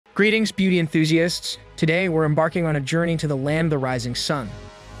Greetings, beauty enthusiasts. Today, we're embarking on a journey to the land of the rising sun,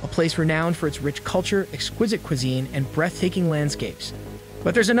 a place renowned for its rich culture, exquisite cuisine, and breathtaking landscapes.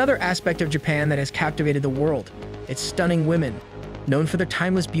 But there's another aspect of Japan that has captivated the world: its stunning women, known for their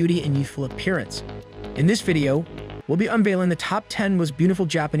timeless beauty and youthful appearance. In this video, we'll be unveiling the top 10 most beautiful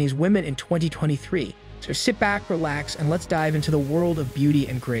Japanese women in 2023. So sit back, relax, and let's dive into the world of beauty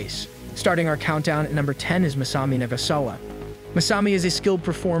and grace. Starting our countdown at number 10 is Masami Nagasawa. Masami is a skilled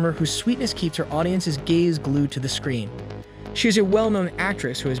performer whose sweetness keeps her audience's gaze glued to the screen. She is a well-known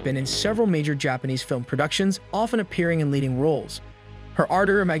actress who has been in several major Japanese film productions, often appearing in leading roles. Her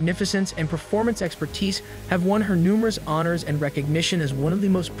ardor, magnificence, and performance expertise have won her numerous honors and recognition as one of the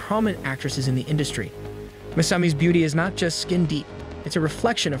most prominent actresses in the industry. Masami's beauty is not just skin-deep, it's a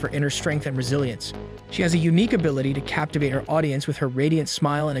reflection of her inner strength and resilience. She has a unique ability to captivate her audience with her radiant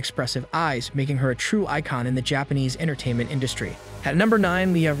smile and expressive eyes, making her a true icon in the Japanese entertainment industry. At number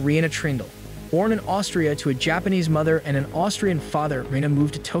 9, we have Reina Trindle. Born in Austria to a Japanese mother and an Austrian father, Reina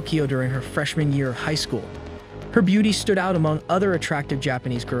moved to Tokyo during her freshman year of high school. Her beauty stood out among other attractive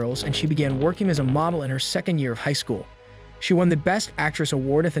Japanese girls, and she began working as a model in her second year of high school. She won the Best Actress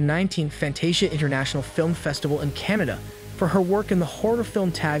Award at the 19th Fantasia International Film Festival in Canada for her work in the horror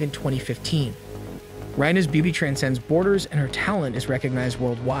film Tag in 2015. Reina's beauty transcends borders, and her talent is recognized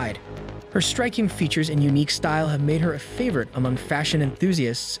worldwide. Her striking features and unique style have made her a favorite among fashion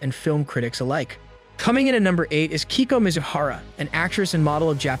enthusiasts and film critics alike. Coming in at number 8 is Kiko Mizuhara, an actress and model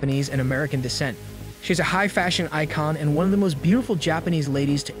of Japanese and American descent. She's a high fashion icon and one of the most beautiful Japanese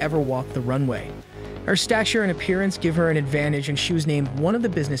ladies to ever walk the runway. Her stature and appearance give her an advantage, and she was named one of the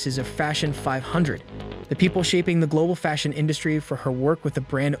businesses of Fashion 500, the people shaping the global fashion industry, for her work with the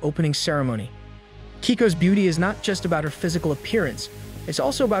brand opening ceremony. Kiko's beauty is not just about her physical appearance, it's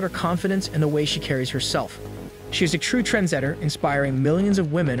also about her confidence and the way she carries herself. She is a true trendsetter, inspiring millions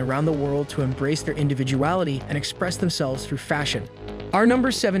of women around the world to embrace their individuality and express themselves through fashion. Our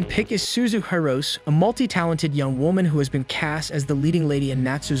number 7 pick is Suzu Hirose, a multi-talented young woman who has been cast as the leading lady in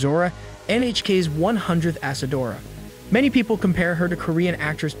Natsuzora, NHK's 100th Asadora. Many people compare her to Korean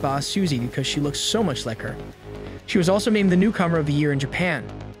actress Ba Suzy because she looks so much like her. She was also named the Newcomer of the Year in Japan.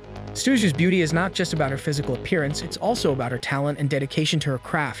 Suzu's beauty is not just about her physical appearance, it's also about her talent and dedication to her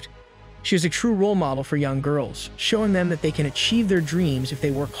craft. She is a true role model for young girls, showing them that they can achieve their dreams if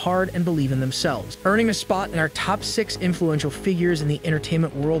they work hard and believe in themselves. Earning a spot in our top 6 influential figures in the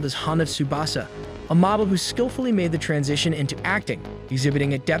entertainment world is Honda Tsubasa, a model who skillfully made the transition into acting,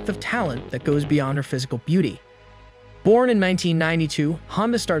 exhibiting a depth of talent that goes beyond her physical beauty. Born in 1992,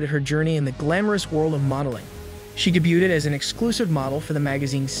 Honda started her journey in the glamorous world of modeling. She debuted as an exclusive model for the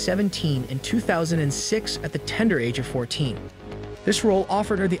magazine 17 in 2006 at the tender age of 14. This role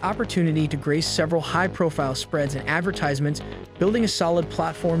offered her the opportunity to grace several high-profile spreads and advertisements, building a solid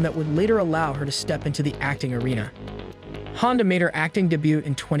platform that would later allow her to step into the acting arena. Honda made her acting debut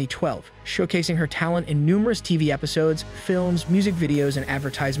in 2012, showcasing her talent in numerous TV episodes, films, music videos, and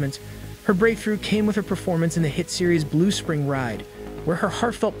advertisements. Her breakthrough came with her performance in the hit series Blue Spring Ride, where her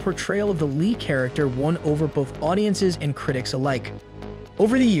heartfelt portrayal of the lead character won over both audiences and critics alike.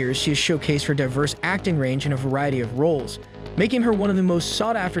 Over the years, she has showcased her diverse acting range in a variety of roles, making her one of the most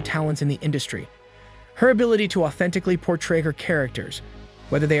sought-after talents in the industry. Her ability to authentically portray her characters,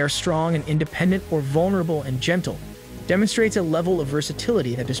 whether they are strong and independent or vulnerable and gentle, demonstrates a level of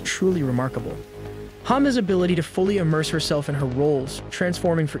versatility that is truly remarkable. Honda's ability to fully immerse herself in her roles,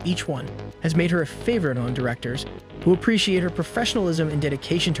 transforming for each one, has made her a favorite among directors who appreciate her professionalism and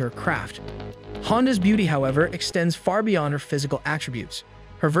dedication to her craft. Honda's beauty, however, extends far beyond her physical attributes.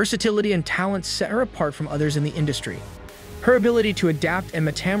 Her versatility and talent set her apart from others in the industry. Her ability to adapt and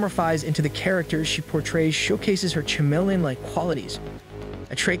metamorphose into the characters she portrays showcases her chameleon-like qualities,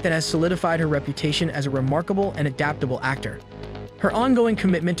 a trait that has solidified her reputation as a remarkable and adaptable actor. Her ongoing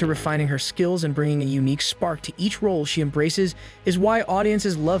commitment to refining her skills and bringing a unique spark to each role she embraces is why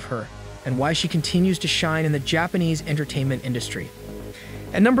audiences love her and why she continues to shine in the Japanese entertainment industry.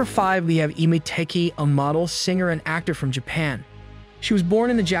 At number 5, we have Imi Teki, a model, singer, and actor from Japan. She was born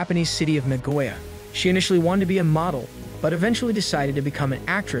in the Japanese city of Nagoya. She initially wanted to be a model, but eventually decided to become an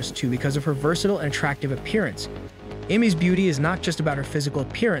actress too because of her versatile and attractive appearance. Imi's beauty is not just about her physical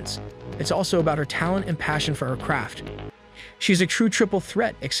appearance, it's also about her talent and passion for her craft. She is a true triple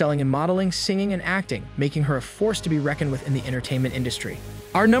threat, excelling in modeling, singing, and acting, making her a force to be reckoned with in the entertainment industry.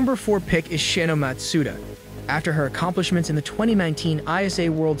 Our number 4 pick is Shino Matsuda. After her accomplishments in the 2019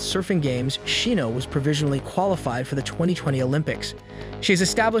 ISA World Surfing Games, Shino was provisionally qualified for the 2020 Olympics. She has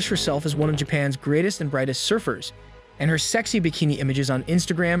established herself as one of Japan's greatest and brightest surfers, and her sexy bikini images on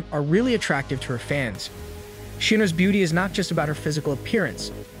Instagram are really attractive to her fans. Shino's beauty is not just about her physical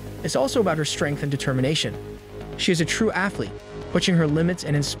appearance, it's also about her strength and determination. She is a true athlete, pushing her limits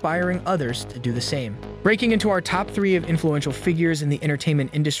and inspiring others to do the same. Breaking into our top 3 of influential figures in the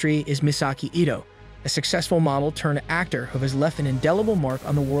entertainment industry is Misaki Ito, a successful model turned actor who has left an indelible mark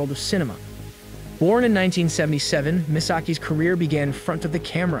on the world of cinema. Born in 1977, Misaki's career began in front of the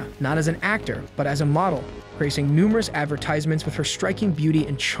camera, not as an actor, but as a model, gracing numerous advertisements with her striking beauty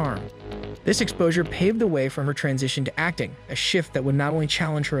and charm. This exposure paved the way for her transition to acting, a shift that would not only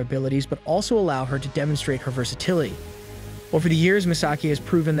challenge her abilities but also allow her to demonstrate her versatility. Over the years, Misaki has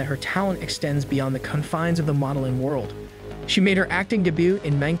proven that her talent extends beyond the confines of the modeling world. She made her acting debut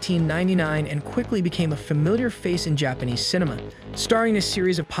in 1999 and quickly became a familiar face in Japanese cinema, starring in a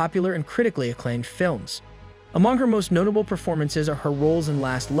series of popular and critically acclaimed films. Among her most notable performances are her roles in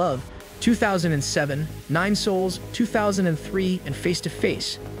Last Love, 2007, Nine Souls, 2003, and Face to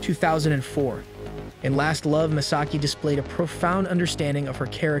Face, 2004. In Last Love, Misaki displayed a profound understanding of her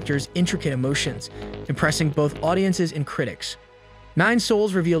character's intricate emotions, impressing both audiences and critics. Nine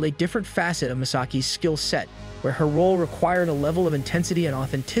Souls revealed a different facet of Misaki's skill set, where her role required a level of intensity and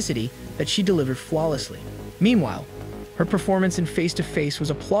authenticity that she delivered flawlessly. Meanwhile, her performance in Face to Face was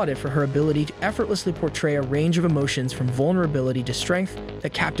applauded for her ability to effortlessly portray a range of emotions from vulnerability to strength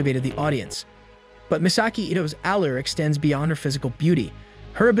that captivated the audience. But Misaki Ito's allure extends beyond her physical beauty.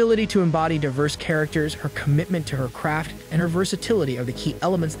 Her ability to embody diverse characters, her commitment to her craft, and her versatility are the key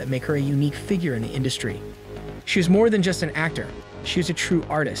elements that make her a unique figure in the industry. She is more than just an actor. She is a true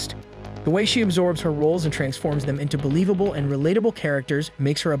artist. The way she absorbs her roles and transforms them into believable and relatable characters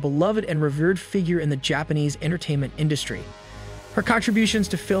makes her a beloved and revered figure in the Japanese entertainment industry. Her contributions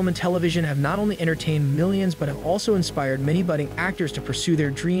to film and television have not only entertained millions but have also inspired many budding actors to pursue their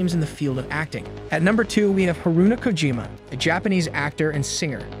dreams in the field of acting. At number 2, we have Haruna Kojima, a Japanese actor and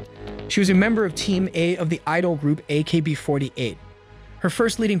singer. She was a member of Team A of the idol group AKB48. Her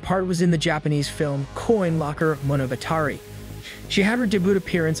first leading part was in the Japanese film Coin Locker Monogatari. She had her debut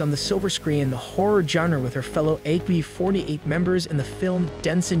appearance on the silver screen in the horror genre with her fellow AKB48 members in the film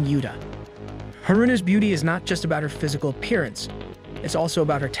Densen Yuta. Haruna's beauty is not just about her physical appearance, it's also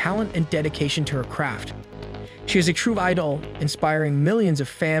about her talent and dedication to her craft. She is a true idol, inspiring millions of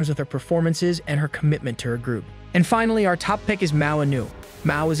fans with her performances and her commitment to her group. And finally, our top pick is Mao Anu.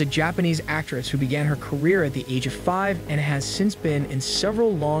 Mao is a Japanese actress who began her career at the age of 5 and has since been in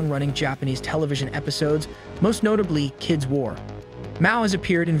several long-running Japanese television episodes, most notably Kids War. Mao has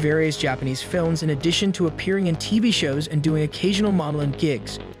appeared in various Japanese films in addition to appearing in TV shows and doing occasional modeling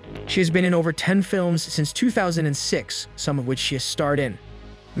gigs. She has been in over 10 films since 2006, some of which she has starred in.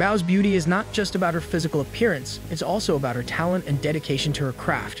 Mao's beauty is not just about her physical appearance, it's also about her talent and dedication to her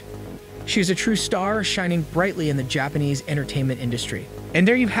craft. She is a true star, shining brightly in the Japanese entertainment industry. And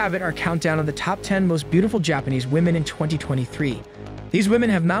there you have it, our countdown of the top 10 most beautiful Japanese women in 2023. These women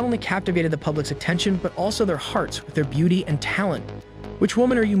have not only captivated the public's attention, but also their hearts with their beauty and talent. Which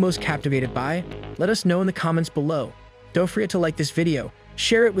woman are you most captivated by? Let us know in the comments below. Don't forget to like this video,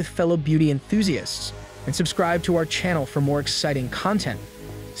 share it with fellow beauty enthusiasts, and subscribe to our channel for more exciting content.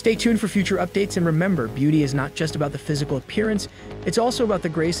 Stay tuned for future updates, and remember, beauty is not just about the physical appearance, it's also about the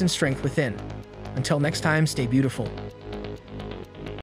grace and strength within. Until next time, stay beautiful.